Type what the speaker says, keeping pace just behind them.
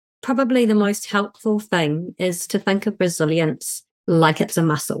probably the most helpful thing is to think of resilience like it's a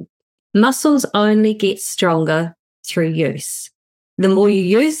muscle. Muscles only get stronger through use. The more you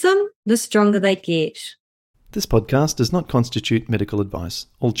use them, the stronger they get. This podcast does not constitute medical advice.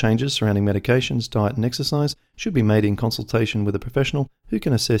 All changes surrounding medications, diet and exercise should be made in consultation with a professional who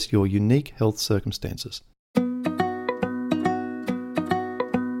can assess your unique health circumstances.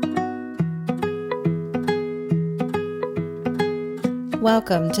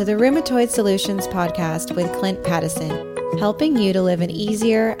 Welcome to the Rheumatoid Solutions podcast with Clint Pattison, helping you to live an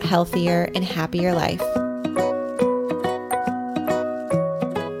easier, healthier, and happier life.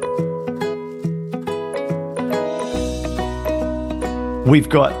 We've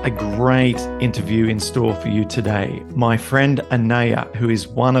got a great interview in store for you today. My friend Anaya, who is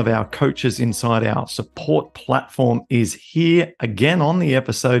one of our coaches inside our support platform, is here again on the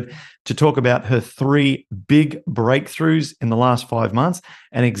episode to talk about her 3 big breakthroughs in the last 5 months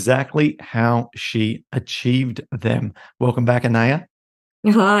and exactly how she achieved them. Welcome back, Anaya.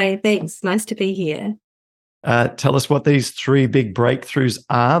 Hi, thanks. Nice to be here. Tell us what these 3 big breakthroughs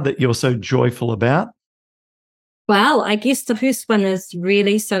are that you're so joyful about. Well, I guess the first one is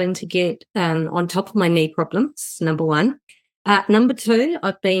really starting to get on top of my knee problems, number 1. Number 2,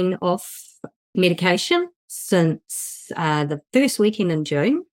 I've been off medication since the first weekend in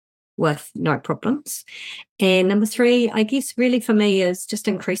June with no problems. And number 3, I guess really for me is just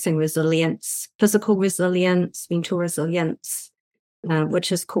increasing resilience, physical resilience, mental resilience,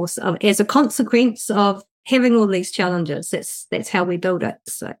 which is, of course, as a consequence of having all these challenges. That's how we build it.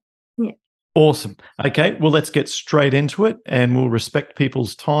 So, yeah. Awesome. Okay, well, let's get straight into it and we'll respect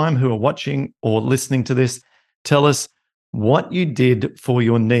people's time who are watching or listening to this. Tell us what you did for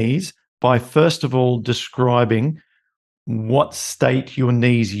your knees by first of all describing what state your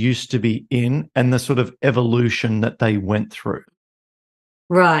knees used to be in and the sort of evolution that they went through.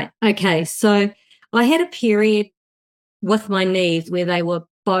 Right. Okay. So I had a period with my knees where they were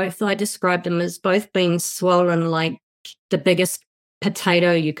both, I described them as both being swollen like the biggest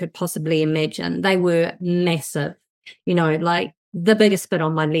potato you could possibly imagine. They were massive, like the biggest bit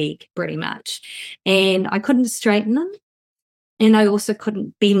on my leg pretty much. And I couldn't straighten them and I also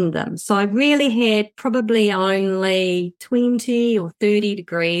couldn't bend them. So I really had probably only 20 or 30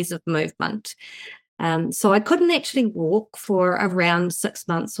 degrees of movement. So I couldn't actually walk for around 6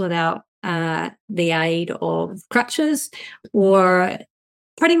 months without the aid of crutches, or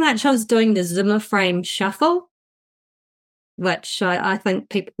pretty much I was doing the Zimmer frame shuffle, which I think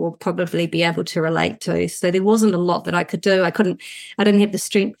people will probably be able to relate to. So there wasn't a lot that I could do. I didn't have the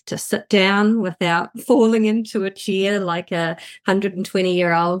strength to sit down without falling into a chair like a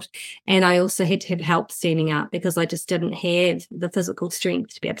 120-year-old. And I also had to have help standing up because I just didn't have the physical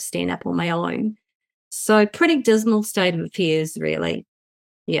strength to be able to stand up on my own. So pretty dismal state of affairs, really.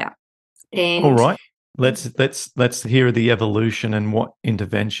 Yeah. And all right. Let's hear the evolution and what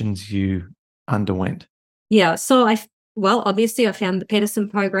interventions you underwent. Yeah. So obviously I found the Pattison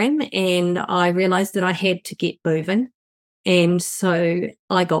program and I realized that I had to get moving. And so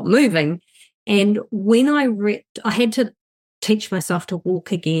I got moving. And when I had to teach myself to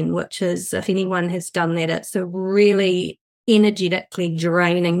walk again, which is, if anyone has done that, it's a really energetically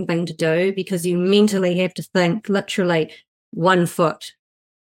draining thing to do because you mentally have to think literally 1 foot.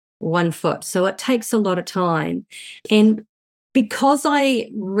 So it takes a lot of time. And because I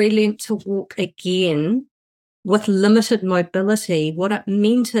relearned to walk again, with limited mobility, what it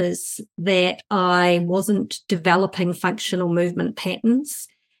meant is that I wasn't developing functional movement patterns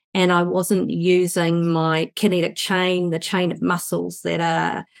and I wasn't using my kinetic chain, the chain of muscles that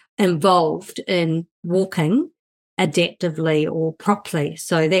are involved in walking adaptively or properly.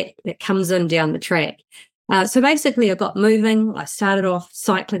 So that comes in down the track. So basically I got moving. I started off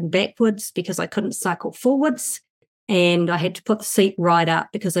cycling backwards because I couldn't cycle forwards. And I had to put the seat right up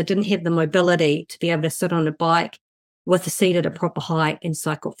because I didn't have the mobility to be able to sit on a bike with the seat at a proper height and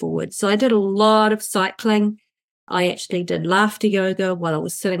cycle forward. So I did a lot of cycling. I actually did laughter yoga while I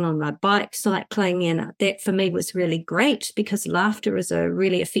was sitting on my bike cycling. And that for me was really great because laughter is a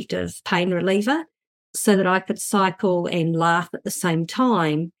really effective pain reliever so that I could cycle and laugh at the same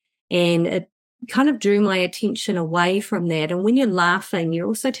time. And it kind of drew my attention away from that. And when you're laughing, you're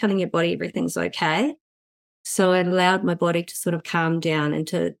also telling your body everything's okay. So it allowed my body to sort of calm down and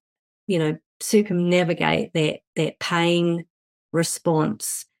to, circumnavigate that pain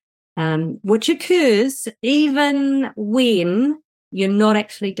response, which occurs even when you're not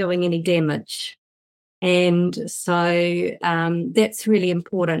actually doing any damage. And so that's really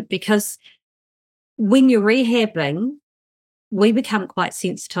important because when you're rehabbing, we become quite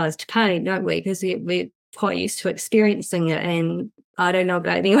sensitized to pain, don't we? Because we're quite used to experiencing it. And I don't know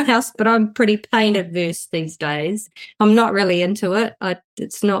about anyone else, but I'm pretty pain averse these days. I'm not really into it.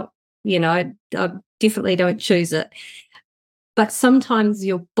 It's not, I definitely don't choose it. But sometimes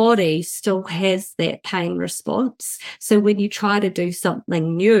your body still has that pain response. So when you try to do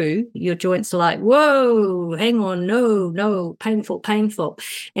something new, your joints are like, whoa, hang on, no, painful.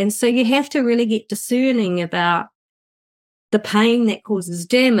 And so you have to really get discerning about the pain that causes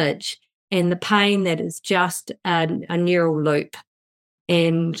damage and the pain that is just a neural loop.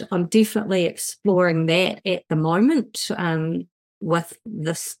 And I'm definitely exploring that at the moment. With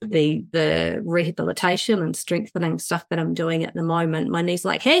the rehabilitation and strengthening stuff that I'm doing at the moment. My knee's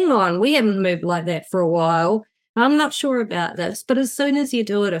like, hang on, we haven't moved like that for a while. I'm not sure about this. But as soon as you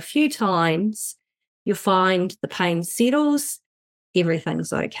do it a few times, you'll find the pain settles,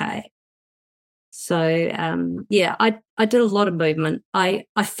 everything's okay. So, I did a lot of movement. I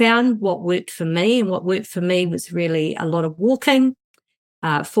found what worked for me, and what worked for me was really a lot of walking,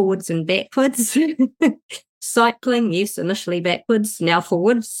 forwards and backwards. Cycling, yes, initially backwards, now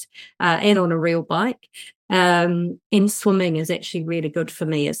forwards, and on a real bike. And swimming is actually really good for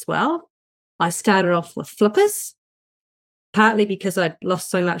me as well. I started off with flippers, partly because I'd lost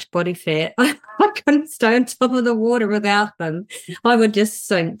so much body fat. I couldn't stay on top of the water without them. I would just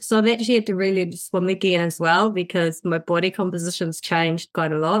sink. So I've actually had to really swim again as well, because my body composition's changed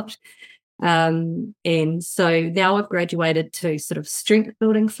quite a lot. And so now I've graduated to sort of strength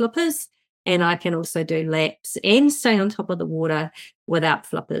building flippers, and I can also do laps and stay on top of the water without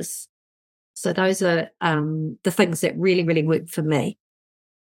flippers. So those are the things that really, really work for me.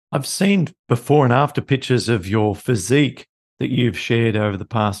 I've seen before and after pictures of your physique that you've shared over the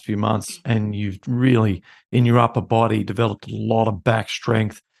past few months, and you've really, in your upper body, developed a lot of back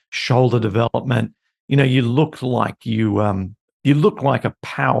strength, shoulder development. You look like you look like a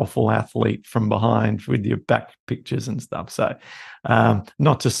powerful athlete from behind with your back pictures and stuff. So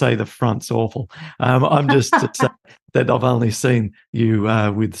not to say the front's awful. I'm just to say that I've only seen you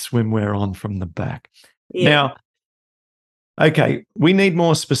with swimwear on from the back. Yeah. Now, okay, we need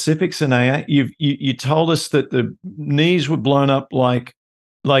more specifics, Anaya. You told us that the knees were blown up like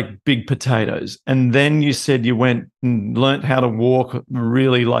big potatoes, and then you said you went and learnt how to walk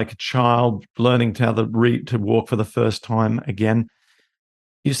really like a child, learning how to walk for the first time again.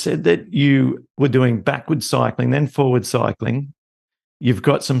 You said that you were doing backward cycling, then forward cycling. You've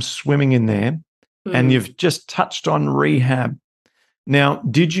got some swimming in there, and you've just touched on rehab. Now,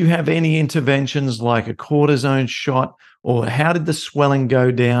 did you have any interventions like a cortisone shot, or how did the swelling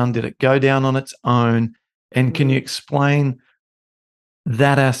go down? Did it go down on its own? And can you explain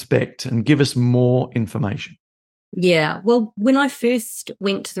that aspect and give us more information? Yeah, well, when I first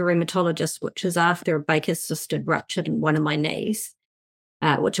went to the rheumatologist, which is after a Baker's-assisted rupture in one of my knees,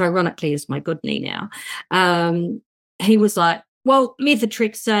 which ironically is my good knee now, he was like, well,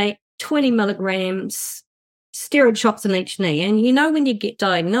 methotrexate, 20 milligrams, steroid shots in each knee. And when you get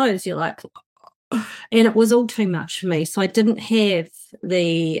diagnosed, you're like, and it was all too much for me. So I didn't have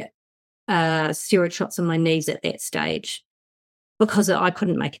the steroid shots in my knees at that stage, because I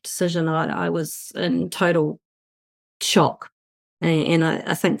couldn't make a decision. I was in total shock. And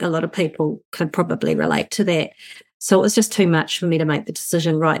I think a lot of people could probably relate to that. So it was just too much for me to make the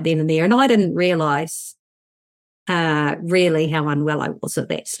decision right then and there. And I didn't realise really how unwell I was at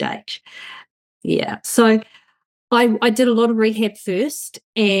that stage. Yeah. So I did a lot of rehab first,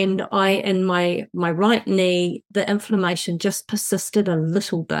 and in my right knee, the inflammation just persisted a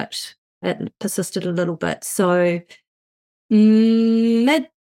little bit. It persisted a little bit. So mid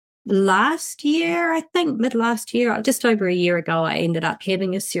last year, just over a year ago, I ended up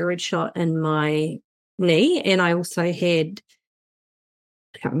having a steroid shot in my knee, and I also had,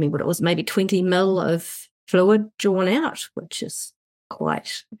 I can't remember what it was, maybe 20 mil of fluid drawn out, which is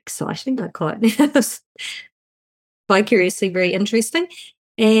quite exciting. I quite vicariously very interesting.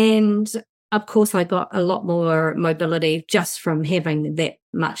 And of course, I got a lot more mobility just from having that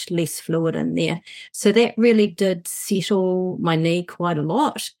much less fluid in there. So that really did settle my knee quite a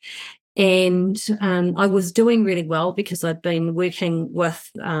lot. And I was doing really well because I'd been working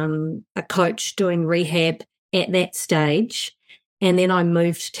with a coach doing rehab at that stage. And then I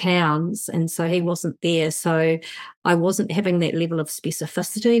moved towns, and so he wasn't there. So I wasn't having that level of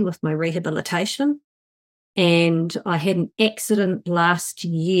specificity with my rehabilitation. And I had an accident last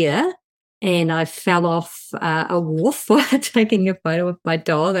year, and I fell off a wharf while taking a photo of my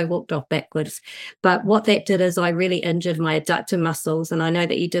dog. I walked off backwards. But what that did is I really injured my adductor muscles. And I know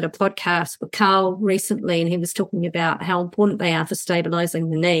that you did a podcast with Carl recently, and he was talking about how important they are for stabilizing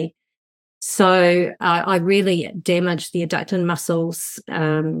the knee. So I really damaged the adductor muscles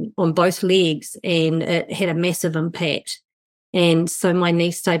on both legs, and it had a massive impact. And so my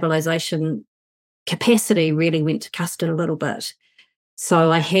knee stabilization capacity really went to custard a little bit.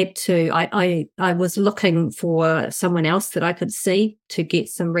 So I had to, I was looking for someone else that I could see to get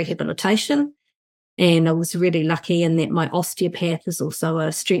some rehabilitation. And I was really lucky in that my osteopath is also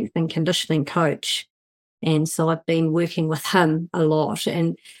a strength and conditioning coach. And so I've been working with him a lot.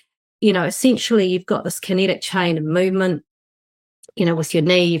 And, essentially you've got this kinetic chain of movement, with your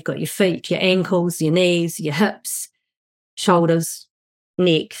knee, you've got your feet, your ankles, your knees, your hips, shoulders,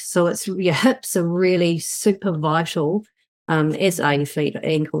 neck. So your hips are really super vital, as are your feet,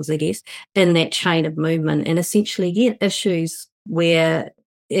 ankles, I guess, in that chain of movement. And essentially get issues where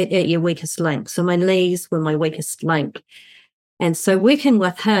at your weakest link. So my knees were my weakest link. And so working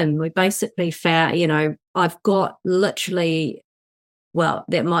with him, we basically found, I've got literally, well,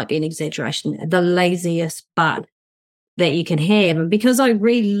 that might be an exaggeration, the laziest butt that you can have. And because I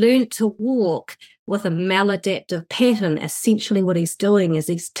relearned to walk with a maladaptive pattern, essentially what he's doing is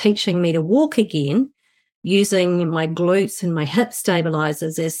he's teaching me to walk again using my glutes and my hip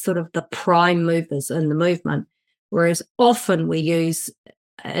stabilizers as sort of the prime movers in the movement. Whereas often we're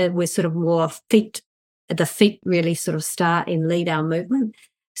sort of more the feet really sort of start and lead our movement.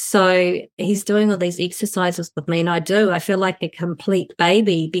 So he's doing all these exercises with me, and I feel like a complete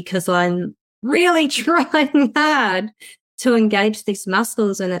baby because I'm really trying hard to engage these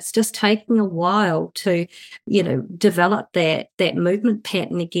muscles, and it's just taking a while to, develop that movement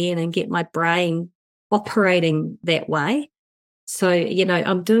pattern again and get my brain operating that way. So,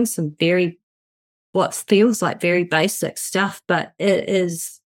 I'm doing some what feels like very basic stuff, but it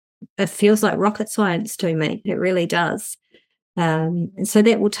feels like rocket science to me. It really does. And so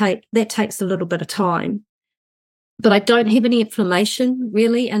that takes a little bit of time. But I don't have any inflammation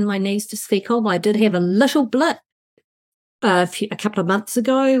really in my knees to speak of. I did have a little blip a couple of months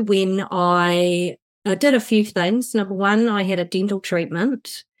ago when I did a few things. Number one, I had a dental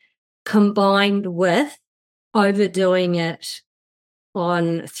treatment combined with overdoing it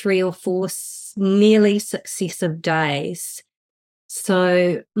on 3 or 4 nearly successive days.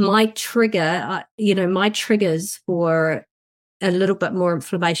 So my triggers for a little bit more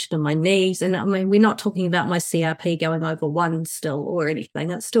inflammation in my knees. And I mean, we're not talking about my CRP going over 1 still or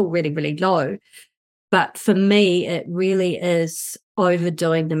anything. It's still really, really low. But for me, it really is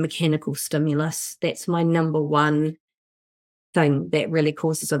overdoing the mechanical stimulus. That's my number one thing that really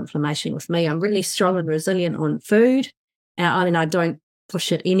causes inflammation with me. I'm really strong and resilient on food. I don't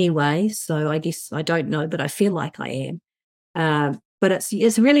push it anyway. So I guess I don't know, but I feel like I am. But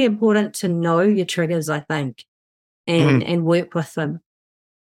it's really important to know your triggers, I think, and work with them.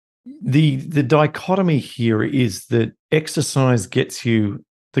 The dichotomy here is that exercise gets you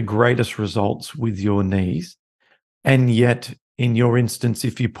the greatest results with your knees. And yet, in your instance,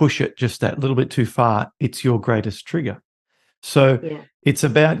 if you push it just that little bit too far, it's your greatest trigger. So It's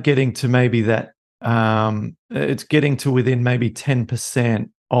about getting to maybe that, it's getting to within maybe 10%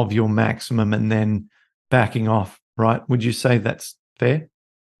 of your maximum and then backing off, right? Would you say that's fair?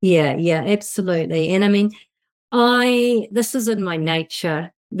 Yeah, absolutely. And I mean, this is in my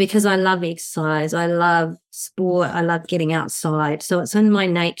nature because I love exercise. I love sport. I love getting outside. So it's in my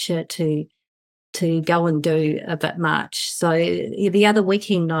nature to go and do a bit much. So the other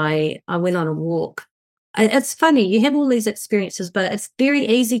weekend I went on a walk. It's funny, you have all these experiences, but it's very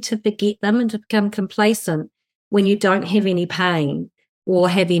easy to forget them and to become complacent when you don't have any pain or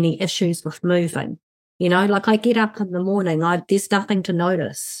have any issues with moving. Like I get up in the morning, there's nothing to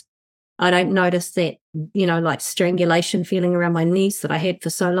notice. I don't notice that, like strangulation feeling around my knees that I had for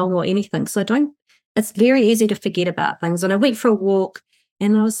so long or anything. So it's very easy to forget about things. And I went for a walk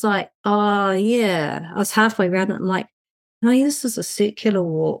and I was like, oh yeah, I was halfway around it and like, oh, this is a circular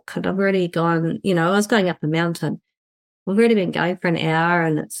walk. And I've already gone, I was going up a mountain. I've already been going for an hour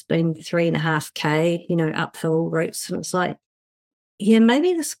and it's been 3.5K, uphill routes. And it's like, yeah,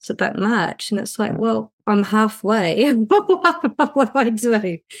 maybe this is a bit much. And it's like, well, I'm halfway. What do I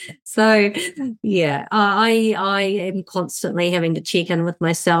do? So, yeah, I am constantly having to check in with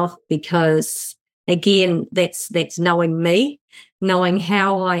myself because, again, that's knowing me, knowing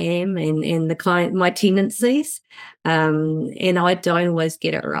how I am and my tendencies. And I don't always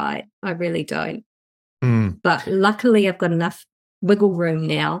get it right. I really don't. But luckily, I've got enough wiggle room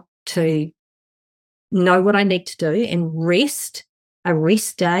now to know what I need to do and rest. A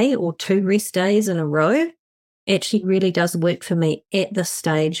rest day or 2 rest days in a row actually really does work for me at this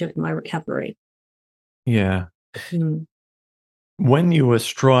stage of my recovery. Yeah. When you were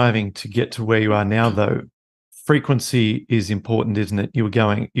striving to get to where you are now, though, frequency is important, isn't it?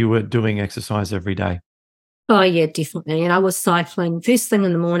 You were doing exercise every day. Oh, yeah, definitely. And I was cycling first thing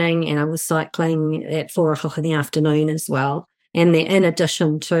in the morning, and I was cycling at 4 o'clock in the afternoon as well. And then in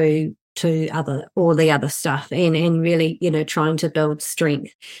addition to all the other stuff, and really, trying to build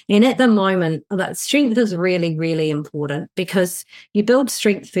strength. And at the moment, that strength is really, really important, because you build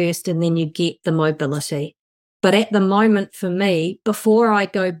strength first and then you get the mobility. But at the moment for me, before I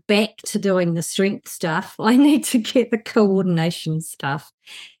go back to doing the strength stuff, I need to get the coordination stuff.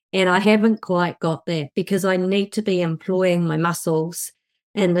 And I haven't quite got that, because I need to be employing my muscles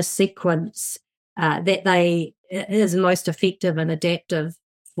in the sequence that they is most effective and adaptive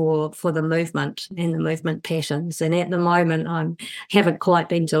for the movement and the movement patterns. And at the moment, I haven't quite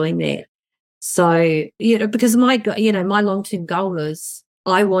been doing that. So, because my long-term goal is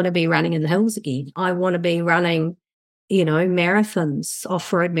I want to be running in the hills again. I want to be running, marathons,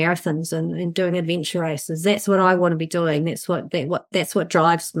 off-road marathons, and doing adventure races. That's what I want to be doing. That's what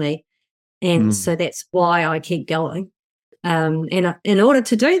drives me. And so that's why I keep going. And in order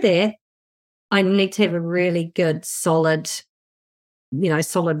to do that, I need to have a really good, solid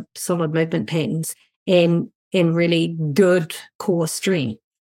movement patterns, and really good core strength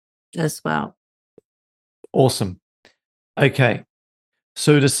as well. Awesome. Okay.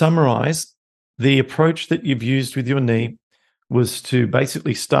 So to summarize, the approach that you've used with your knee was to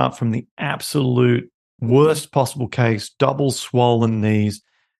basically start from the absolute worst possible case, double swollen knees,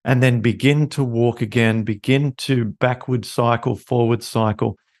 and then begin to walk again, begin to backward cycle, forward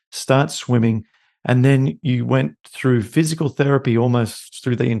cycle, start swimming. And then you went through physical therapy almost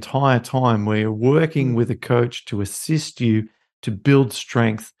through the entire time, where you're working with a coach to assist you to build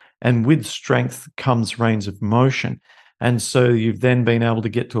strength. And with strength comes range of motion. And so you've then been able to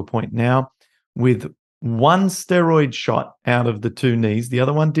get to a point now with one steroid shot out of the two knees. The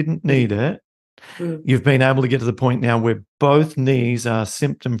other one didn't need it. You've been able to get to the point now where both knees are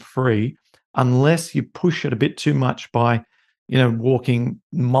symptom-free, unless you push it a bit too much by, walking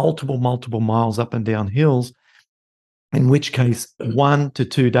multiple miles up and down hills, in which case 1 to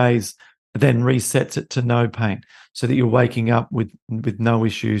 2 days then resets it to no pain, so that you're waking up with no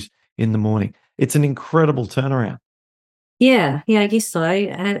issues in the morning. It's an incredible turnaround. Yeah, I guess so.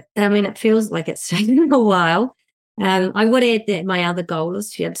 I mean, it feels like it's taken a while. I would add that my other goal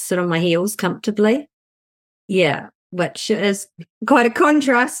is to be able to sit on my heels comfortably. Yeah, which is quite a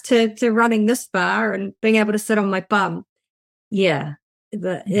contrast to running this far and being able to sit on my bum. Yeah,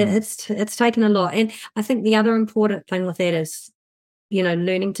 but it's taken a lot. And I think the other important thing with that is,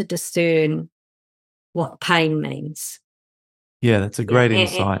 learning to discern what pain means. Yeah, that's a great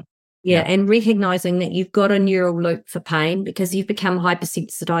insight. And recognizing that you've got a neural loop for pain because you've become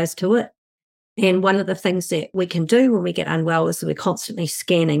hypersensitized to it. And one of the things that we can do when we get unwell is we're constantly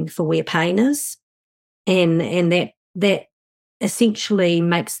scanning for where pain is. And that essentially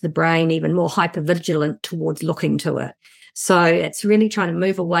makes the brain even more hypervigilant towards looking to it. So it's really trying to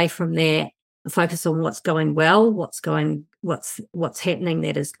move away from that and focus on what's going well, what's happening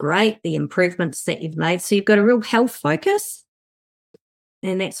that is great, the improvements that you've made. So you've got a real health focus.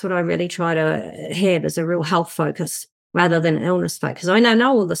 And that's what I really try to have, is a real health focus rather than an illness focus. I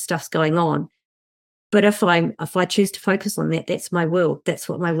know all this stuff's going on, but if I choose to focus on that, that's my world. That's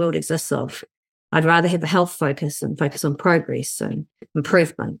what my world exists of. I'd rather have a health focus and focus on progress and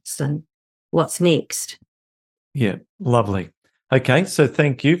improvements and what's next. Yeah, lovely. Okay, so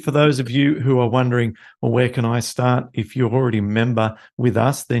thank you. For those of you who are wondering, well, where can I start? If you're already a member with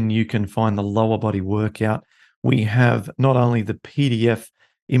us, then you can find the lower body workout. We have not only the PDF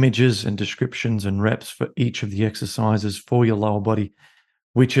images and descriptions and reps for each of the exercises for your lower body,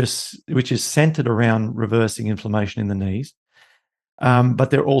 which is centered around reversing inflammation in the knees.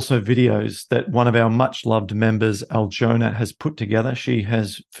 But there are also videos that one of our much loved members, Aljona, has put together. She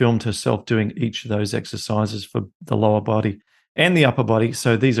has filmed herself doing each of those exercises for the lower body and the upper body.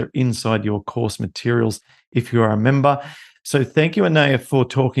 So these are inside your course materials if you are a member. So thank you, Anaya, for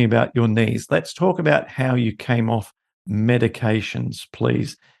talking about your knees. Let's talk about how you came off medications,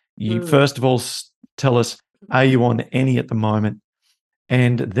 please. You first of all tell us, are you on any at the moment?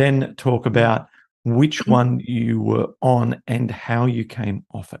 And then talk about which one you were on and how you came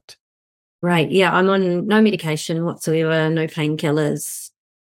off it. Right. Yeah, I'm on no medication whatsoever, no painkillers,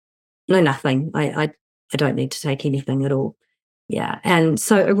 no nothing. I don't need to take anything at all. Yeah. And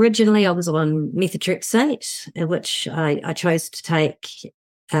so originally I was on methotrexate, which I chose to take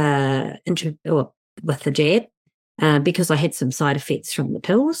with the jab because I had some side effects from the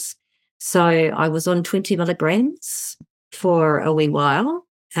pills. So I was on 20 milligrams for a wee while,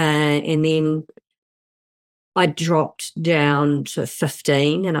 and then I dropped down to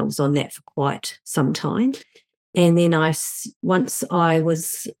 15, and I was on that for quite some time. And then once I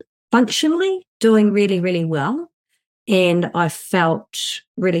was functionally doing really, really well, and I felt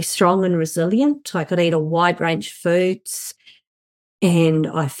really strong and resilient. I could eat a wide range of foods, and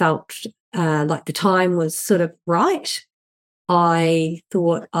I felt like the time was sort of right. I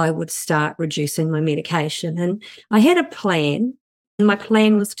thought I would start reducing my medication. And I had a plan, and my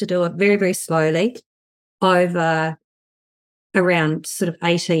plan was to do it very, very slowly over around sort of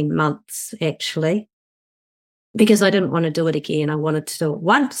 18 months, actually, because I didn't want to do it again. I wanted to do it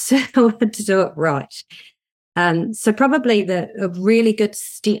once. I wanted to do it right. So probably a really good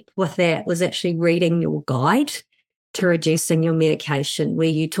step with that was actually reading your guide to reducing your medication, where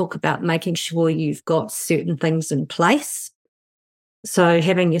you talk about making sure you've got certain things in place. So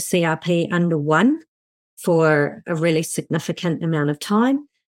having your CRP under 1 for a really significant amount of time,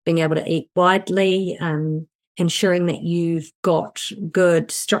 being able to eat widely, ensuring that you've got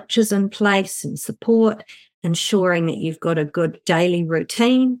good structures in place and support, ensuring that you've got a good daily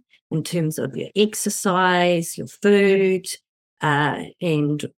routine in terms of your exercise, your food,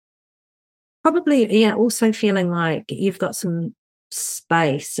 and probably, also feeling like you've got some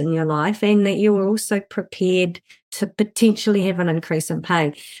space in your life and that you are also prepared to potentially have an increase in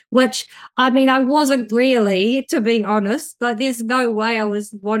pain, which, I mean, I wasn't really, to be honest. Like, there's no way I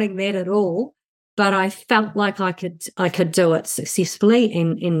was wanting that at all. But I felt like I could do it successfully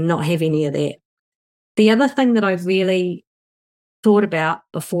and not have any of that. The other thing that I really thought about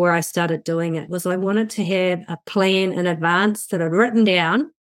before I started doing it was I wanted to have a plan in advance that I'd written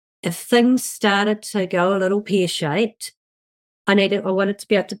down. If things started to go a little pear-shaped, I wanted to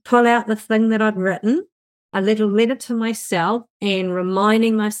be able to pull out the thing that I'd written, a little letter to myself, and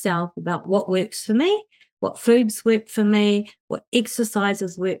reminding myself about what works for me, what foods work for me, what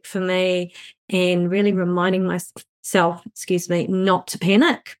exercises work for me, and really reminding myself, not to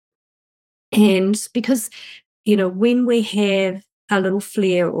panic. And because, when we have a little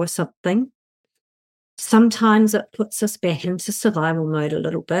flare or something, sometimes it puts us back into survival mode a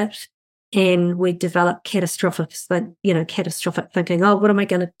little bit, and we develop catastrophic thinking. Oh, what am I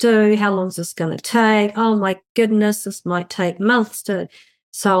going to do? How long is this going to take? Oh my goodness, this might take months to,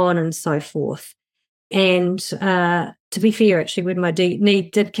 so on and so forth. And to be fair, actually, when my knee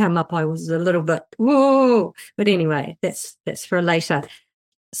did come up, I was a little bit, whoa. But anyway, that's for later.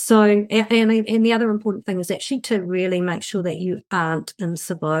 So, and the other important thing is actually to really make sure that you aren't in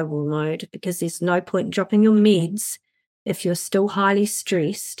survival mode, because there's no point in dropping your meds if you're still highly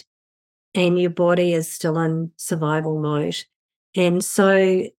stressed and your body is still in survival mode. And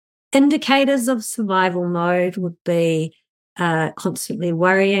so indicators of survival mode would be constantly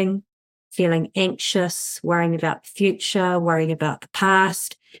worrying, feeling anxious, worrying about the future, worrying about the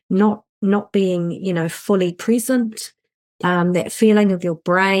past, not being, fully present. That feeling of your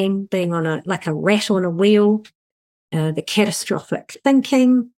brain being on like a rat on a wheel, the catastrophic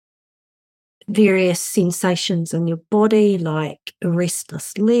thinking, various sensations in your body like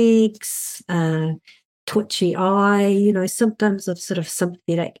restless legs, twitchy eye, symptoms of sort of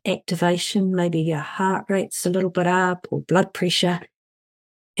sympathetic activation, maybe your heart rate's a little bit up, or blood pressure.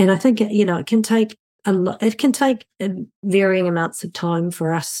 And I think, it can take a lot. It can take varying amounts of time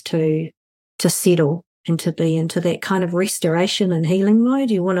for us to settle and to be into that kind of restoration and healing mode.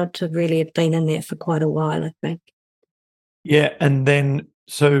 You wanted to really have been in there for quite a while, I think. Yeah, and then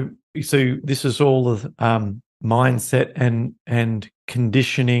so this is all of mindset and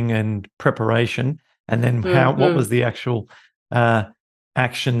conditioning and preparation, and then what was the actual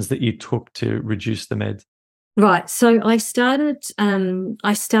actions that you took to reduce the meds? Right. So I started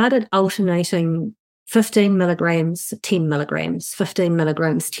alternating 15 milligrams, 10 milligrams, 15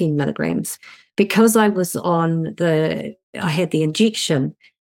 milligrams, 10 milligrams, because I was I had the injection.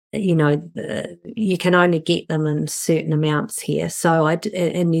 You can only get them in certain amounts here. So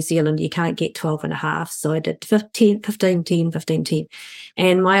in New Zealand, you can't get 12 and a half. So I did 15, 10.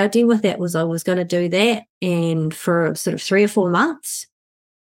 And my idea with that was I was going to do that and for sort of 3 or 4 months.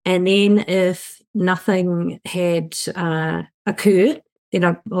 And then if nothing had occurred, then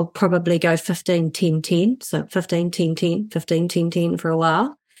I'll probably go 15, 10, 10. So 15, 10, 10, 15, 10, 10 for a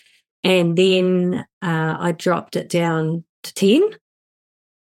while. And then I dropped it down to 10.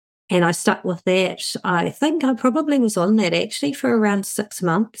 And I stuck with that. I think I probably was on that actually for around 6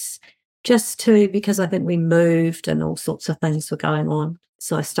 months, because I think we moved and all sorts of things were going on.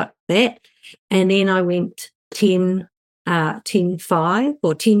 So I stuck with that. And then I went 10, 10, 5,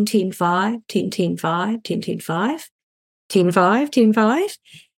 or 10, 10, 5, 10, 10, 5, 10, 10, 5, 10, 5, 10, 5.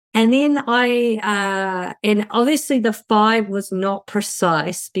 And then and obviously the 5 was not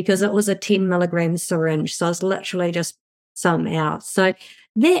precise because it was a 10 milligram syringe. So I was literally just some out. So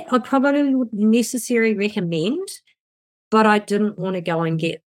That I probably would necessarily recommend, but I didn't want to go and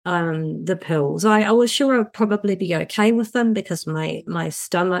get the pills. I was sure I'd probably be okay with them because my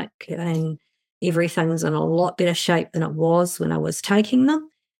stomach and everything's in a lot better shape than it was when I was taking them.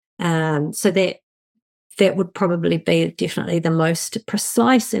 So that would probably be definitely the most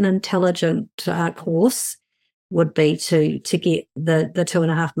precise and intelligent course would be to get the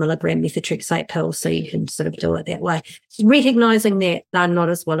 2.5 milligram methotrexate pill, so you can sort of do it that way, recognizing that they're not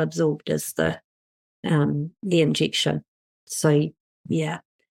as well absorbed as the injection. So yeah,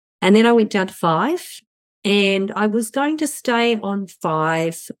 and then I went down to 5, and I was going to stay on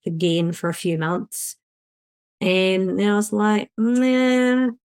 5 again for a few months, and then I was like,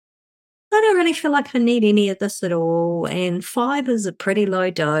 nah, I don't really feel like I need any of this at all, and 5 is a pretty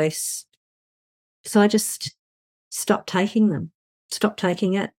low dose, so I just stopped taking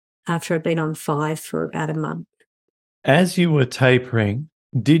it after I'd been on 5 for about a month. As you were tapering,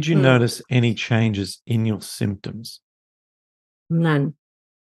 did you notice any changes in your symptoms? None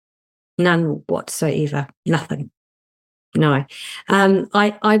whatsoever. Nothing. No.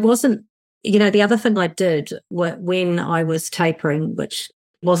 I wasn't, the other thing I did when I was tapering, which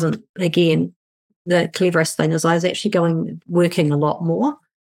wasn't, again, the cleverest thing, is I was actually working a lot more.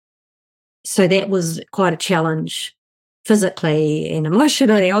 So that was quite a challenge physically and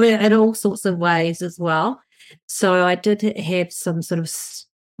emotionally, in all sorts of ways as well. So I did have some sort of,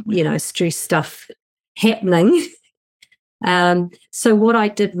 stress stuff happening. So what I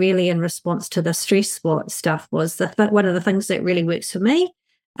did really in response to the stress stuff was one of the things that really works for me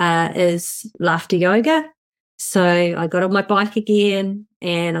is laughter yoga. So I got on my bike again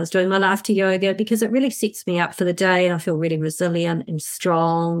and I was doing my laughter yoga because it really sets me up for the day, and I feel really resilient and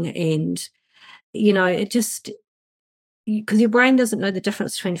strong. And, it just, because your brain doesn't know the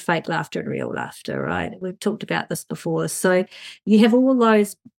difference between fake laughter and real laughter, right? We've talked about this before. So you have all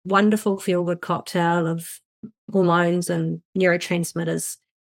those wonderful feel-good cocktail of hormones and neurotransmitters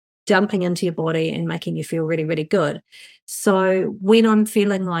dumping into your body and making you feel really, really good. So when I'm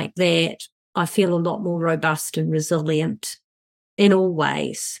feeling like that, I feel a lot more robust and resilient in all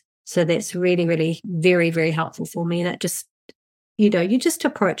ways. So that's really, really very, very helpful for me. And it just, you just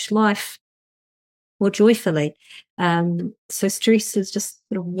approach life more joyfully. So stress is just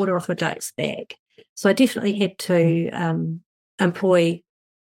sort of water off a duck's back. So I definitely had to employ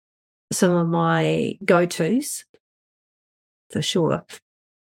some of my go-tos for sure.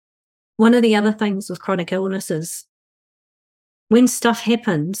 One of the other things with chronic illness is when stuff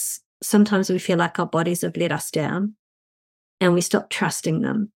happens, sometimes we feel like our bodies have let us down and we stop trusting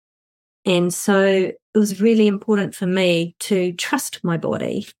them. And so it was really important for me to trust my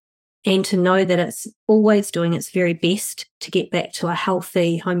body and to know that it's always doing its very best to get back to a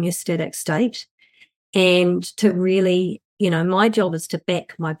healthy homeostatic state, and to really, my job is to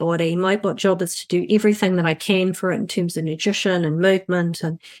back my body. My job is to do everything that I can for it in terms of nutrition and movement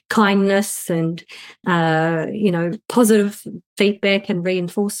and kindness and, positive feedback and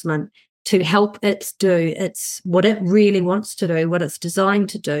reinforcement to help it do what it really wants to do, what it's designed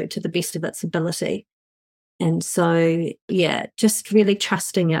to do to the best of its ability. And so, yeah, just really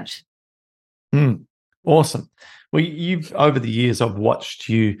trusting it. Awesome. Well, over the years, I've watched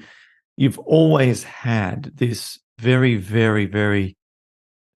you. You've always had this very, very, very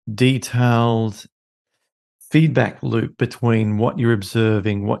detailed feedback loop between what you're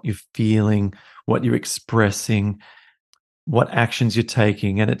observing, what you're feeling, what you're expressing, what actions you're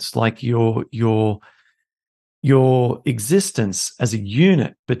taking. And it's like your existence as a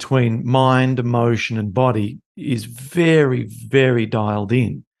unit between mind, emotion, and body is very, very dialed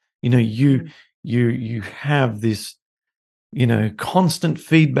in. You have this, constant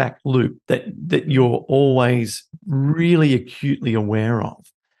feedback loop that you're always really acutely aware of.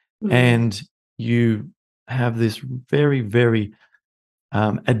 And you have this very, very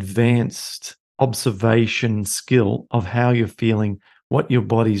advanced observation skill of how you're feeling, what your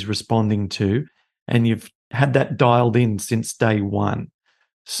body's responding to, and you've had that dialed in since day one.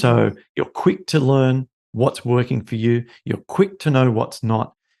 So you're quick to learn what's working for you. You're quick to know what's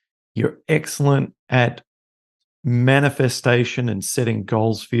not. You're excellent at manifestation and setting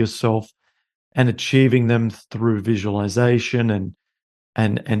goals for yourself and achieving them through visualization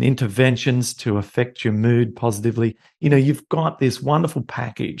and interventions to affect your mood positively. You've got this wonderful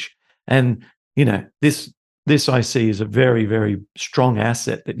package, and this I see is a very, very strong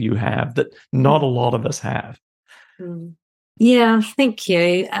asset that you have that not a lot of us have. Yeah, thank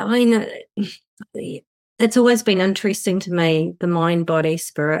you. I mean, it's always been interesting to me, the mind, body,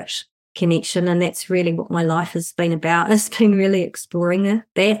 spirit connection, and that's really what my life has been about. It's been really exploring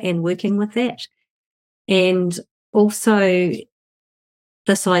that and working with that. And also,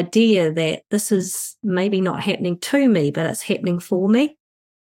 this idea that this is maybe not happening to me, but it's happening for me.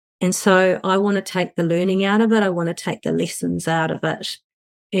 And so I want to take the learning out of it. I want to take the lessons out of it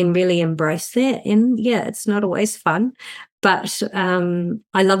and really embrace that. And yeah, it's not always fun, but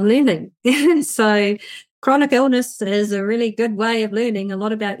I love learning. So chronic illness is a really good way of learning a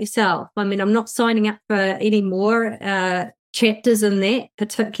lot about yourself. I mean, I'm not signing up for any more chapters in that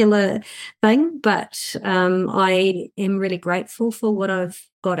particular thing, but I am really grateful for what I've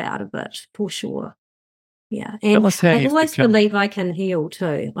got out of it, for sure. Yeah, and I always believe I can heal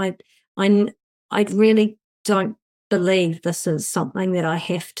too. I really don't believe this is something that I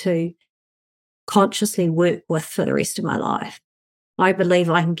have to consciously work with for the rest of my life. I believe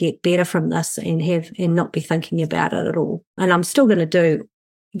I can get better from this and not be thinking about it at all. And I'm still going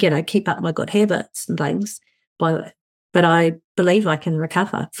to keep up my good habits and things, but I believe I can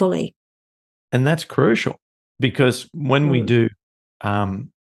recover fully. And that's crucial, because when we do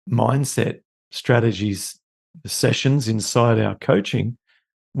mindset strategies sessions inside our coaching,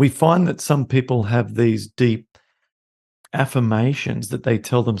 we find that some people have these deep affirmations that they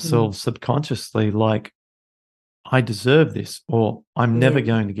tell themselves subconsciously, like, I deserve this, or I'm never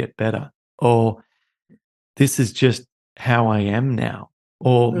going to get better, or this is just how I am now,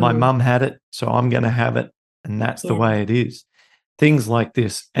 or my mum had it, so I'm going to have it, and that's the way it is. Things like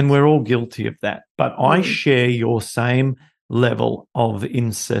this. And we're all guilty of that. But I share your same level of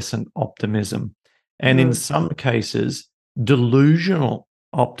incessant optimism. And in some cases, delusional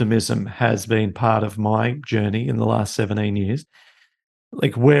optimism has been part of my journey in the last 17 years.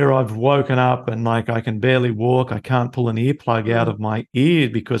 Like, where I've woken up and like I can barely walk, I can't pull an earplug out of my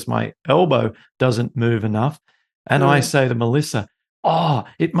ear because my elbow doesn't move enough. And I say to Melissa, oh,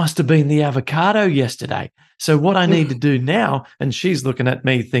 it must have been the avocado yesterday. So what I need to do now, and she's looking at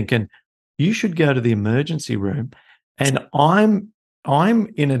me thinking, you should go to the emergency room. And I'm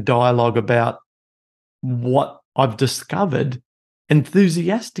in a dialogue about what I've discovered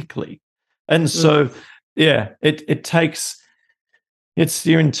enthusiastically. And so, it takes, it's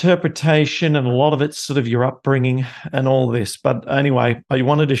your interpretation, and a lot of it's sort of your upbringing and all this. But anyway, I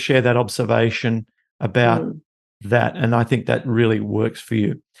wanted to share that observation about that, and I think that really works for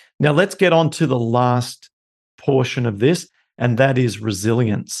you. Now, let's get on to the last portion of this, and that is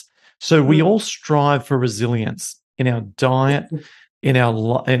resilience. So we all strive for resilience in our diet, in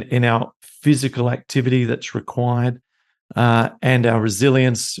our physical activity that's required, and our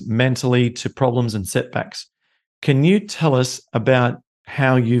resilience mentally to problems and setbacks. Can you tell us about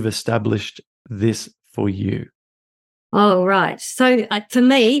how you've established this for you? Oh, right. So for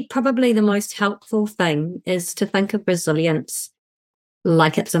me, probably the most helpful thing is to think of resilience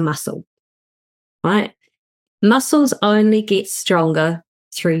like it's a muscle, right? Muscles only get stronger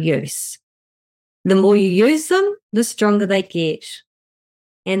through use. The more you use them, the stronger they get.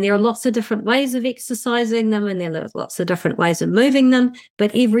 And there are lots of different ways of exercising them, and there are lots of different ways of moving them,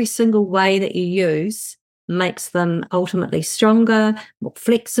 but every single way that you use makes them ultimately stronger, more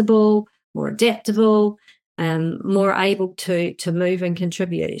flexible, more adaptable, more able to move and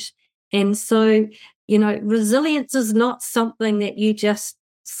contribute. And so, resilience is not something that you just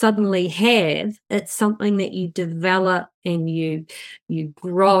suddenly have. It's something that you develop and you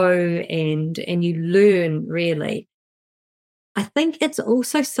grow and you learn, really. I think it's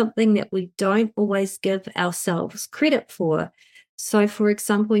also something that we don't always give ourselves credit for. So, for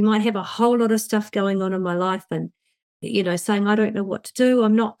example, we might have a whole lot of stuff going on in my life and, saying, I don't know what to do.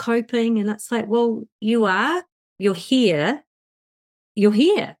 I'm not coping. And it's like, well, you're here.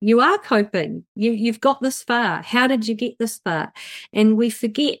 You are coping. You've got this far. How did you get this far? And we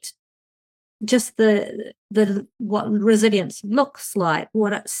forget just what resilience looks like,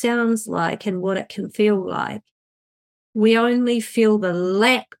 what it sounds like, and what it can feel like. We only feel the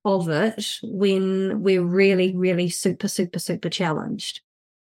lack of it when we're really, really super, super, super challenged.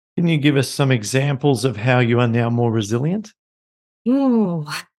 Can you give us some examples of how you are now more resilient? Oh,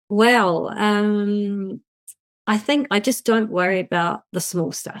 well, I think I just don't worry about the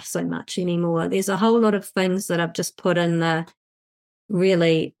small stuff so much anymore. There's a whole lot of things that I've just put in the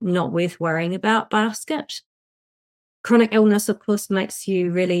really not worth worrying about basket. Chronic illness, of course, makes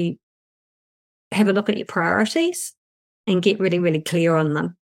you really have a look at your priorities and get really, really clear on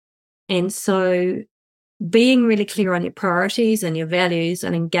them. And so being really clear on your priorities and your values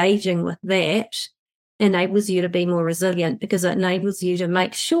and engaging with that enables you to be more resilient, because it enables you to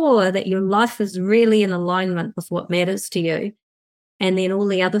make sure that your life is really in alignment with what matters to you. And then all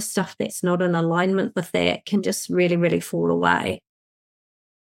the other stuff that's not in alignment with that can just really, really fall away.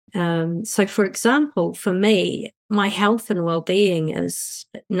 So, for example, for me, my health and well-being is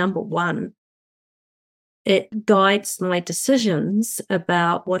number one. it guides my decisions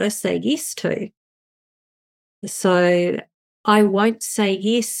about what I say yes to. So I won't say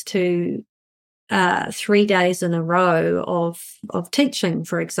yes to 3 days in a row of teaching,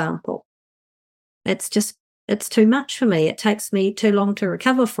 for example. It's too much for me. It takes me too long to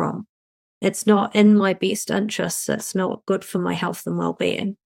recover from. It's not in my best interests. It's not good for my health and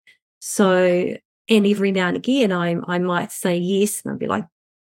well-being. So, and every now and again, I might say yes, and I'd be like,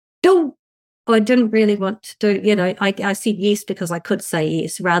 "Don't." I didn't really want to do. I said yes because I could say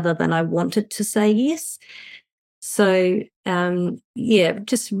yes rather than I wanted to say yes. So,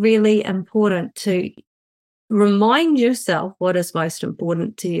 just really important to remind yourself what is most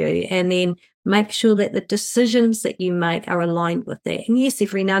important to you, and then make sure that the decisions that you make are aligned with that. And yes,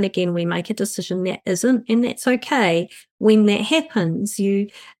 every now and again we make a decision that isn't, and that's okay. When that happens, you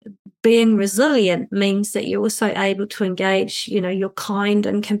being resilient means that you're also able to engage, your kind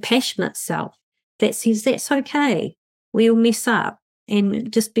and compassionate self that says that's okay. We'll mess up,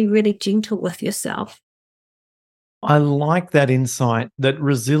 and just be really gentle with yourself. I like that insight that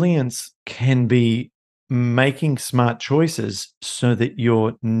resilience can be making smart choices so that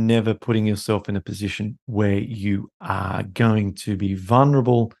you're never putting yourself in a position where you are going to be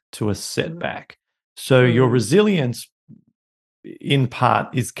vulnerable to a setback. So your resilience, in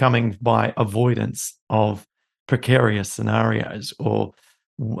part, is coming by avoidance of precarious scenarios or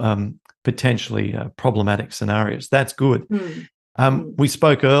potentially problematic scenarios. That's good. We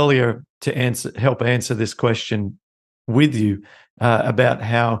spoke earlier to help answer this question with you about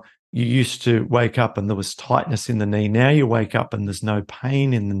how you used to wake up and there was tightness in the knee. Now you wake up and there's no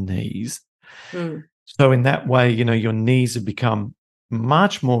pain in the knees. So in that way, your knees have become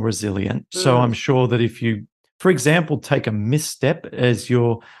much more resilient. So I'm sure that if you, for example, take a misstep as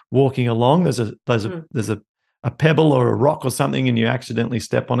you're walking along, there's a pebble or a rock or something, and you accidentally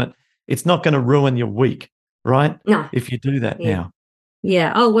step on it, it's not going to ruin your week, right? No. If you do that now.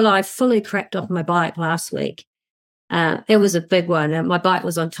 Yeah. Oh, well, I fully cracked off my bike last week. It was a big one, and my bike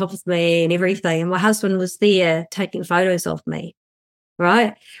was on top of me and everything, and my husband was there taking photos of me,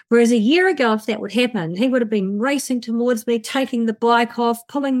 right? Whereas a year ago, if that would happen, he would have been racing towards me, taking the bike off,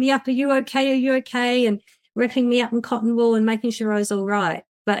 pulling me up, are you okay? And wrapping me up in cotton wool and making sure I was all right.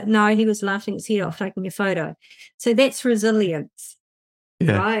 But no, he was laughing his head off, taking a photo. So that's resilience,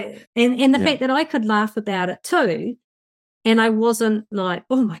 right? And the fact that I could laugh about it too, and I wasn't like,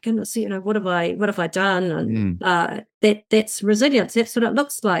 oh my goodness, what have I done? And that's resilience. That's what it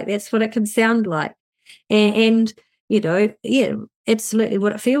looks like. That's what it can sound like. And absolutely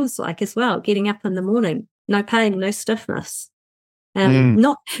what it feels like as well. Getting up in the morning, no pain, no stiffness.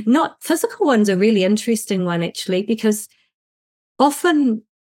 Not physical ones are a really interesting one actually, because often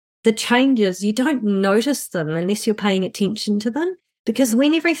the changes, you don't notice them unless you're paying attention to them. Because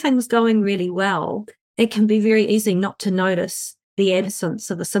when everything's going really well, it can be very easy not to notice the absence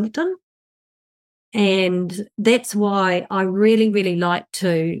of a symptom. And that's why I really, really like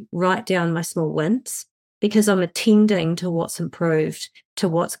to write down my small wins, because I'm attending to what's improved, to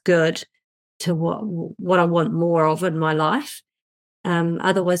what's good, to what I want more of in my life.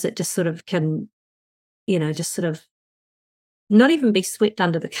 Otherwise, it just sort of can, just sort of not even be swept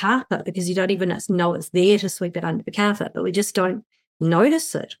under the carpet, because you don't even know it's there to sweep it under the carpet, but we just don't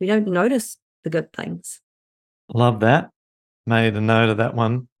notice it. We don't notice the good things. Love that. Made a note of that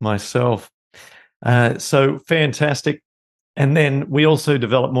one myself. So fantastic. And then we also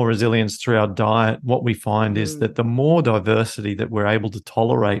develop more resilience through our diet. What we find is that the more diversity that we're able to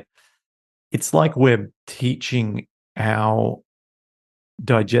tolerate, it's like we're teaching our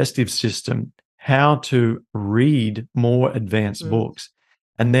digestive system how to read more advanced books.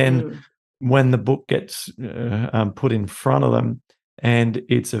 And then when the book gets put in front of them, and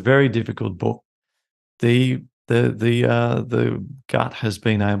it's a very difficult book, the gut has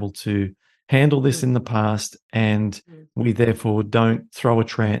been able to handle this in the past, and we therefore don't throw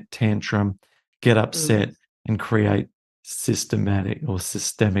a tantrum, get upset, and create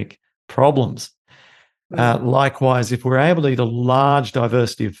systemic problems. Likewise, if we're able to eat a large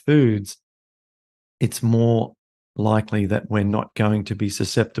diversity of foods, it's more likely that we're not going to be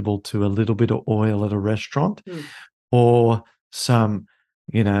susceptible to a little bit of oil at a restaurant or some,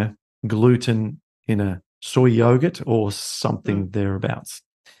 gluten in a soy yogurt or something thereabouts.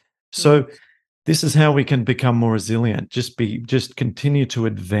 So this is how we can become more resilient. Just continue to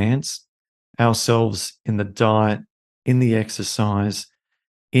advance ourselves in the diet, in the exercise,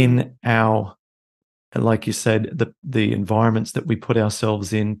 in our, like you said, the environments that we put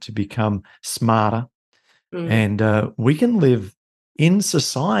ourselves in to become smarter. And we can live in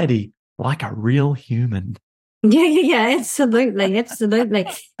society like a real human. Yeah, absolutely, absolutely.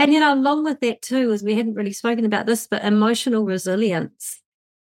 And, along with that too, as we hadn't really spoken about this, but emotional resilience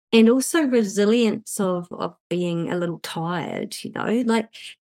and also resilience of being a little tired, like,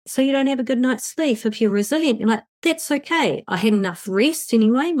 so you don't have a good night's sleep. If you're resilient, you're like, that's okay. I had enough rest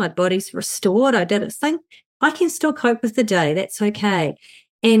anyway. My body's restored. I did its thing. I can still cope with the day. That's okay.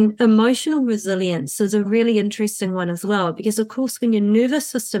 And emotional resilience is a really interesting one as well, because of course, when your nervous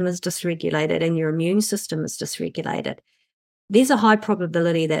system is dysregulated and your immune system is dysregulated, there's a high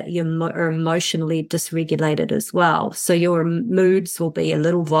probability that you are emotionally dysregulated as well. So your moods will be a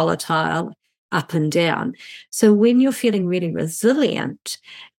little volatile up and down. So when you're feeling really resilient,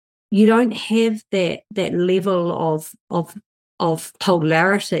 you don't have that level of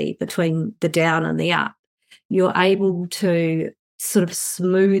polarity between the down and the up. You're able to sort of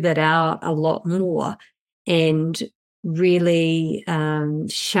smooth it out a lot more and really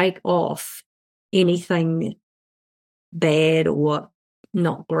shake off anything bad or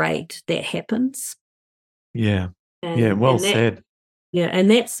not great that happens. Yeah. Well said. Yeah,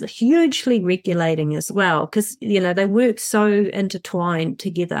 and that's hugely regulating as well, because, they work so intertwined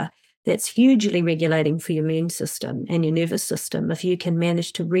together. That's hugely regulating for your immune system and your nervous system if you can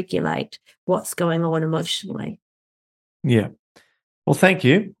manage to regulate what's going on emotionally. Yeah. Well, thank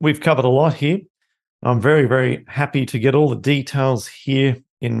you. We've covered a lot here. I'm very, very happy to get all the details here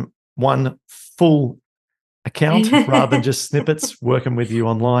in one full account rather than just snippets working with you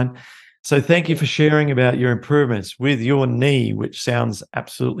online. So thank you for sharing about your improvements with your knee, which sounds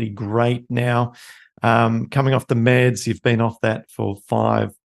absolutely great now. Coming off the meds, you've been off that for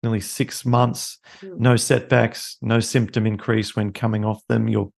 5, nearly 6 months. No setbacks, no symptom increase when coming off them.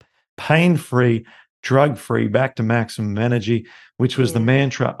 You're pain-free, drug-free, back to maximum energy, which was the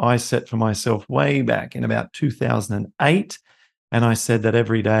mantra I set for myself way back in about 2008. And I said that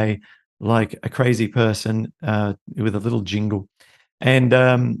every day like a crazy person with a little jingle.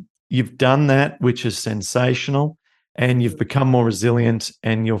 And you've done that, which is sensational. And you've become more resilient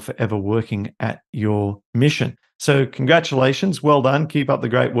and you're forever working at your mission. So congratulations. Well done. Keep up the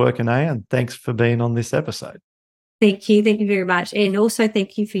great work, Anaya. And thanks for being on this episode. Thank you. Thank you very much. And also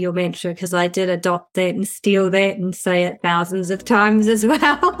thank you for your mantra, because I did adopt that and steal that and say it thousands of times as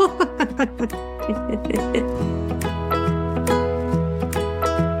well.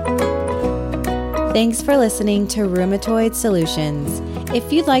 Thanks for listening to Rheumatoid Solutions.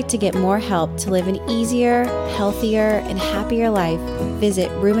 If you'd like to get more help to live an easier, healthier, and happier life,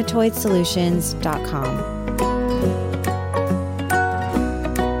 visit rheumatoidsolutions.com.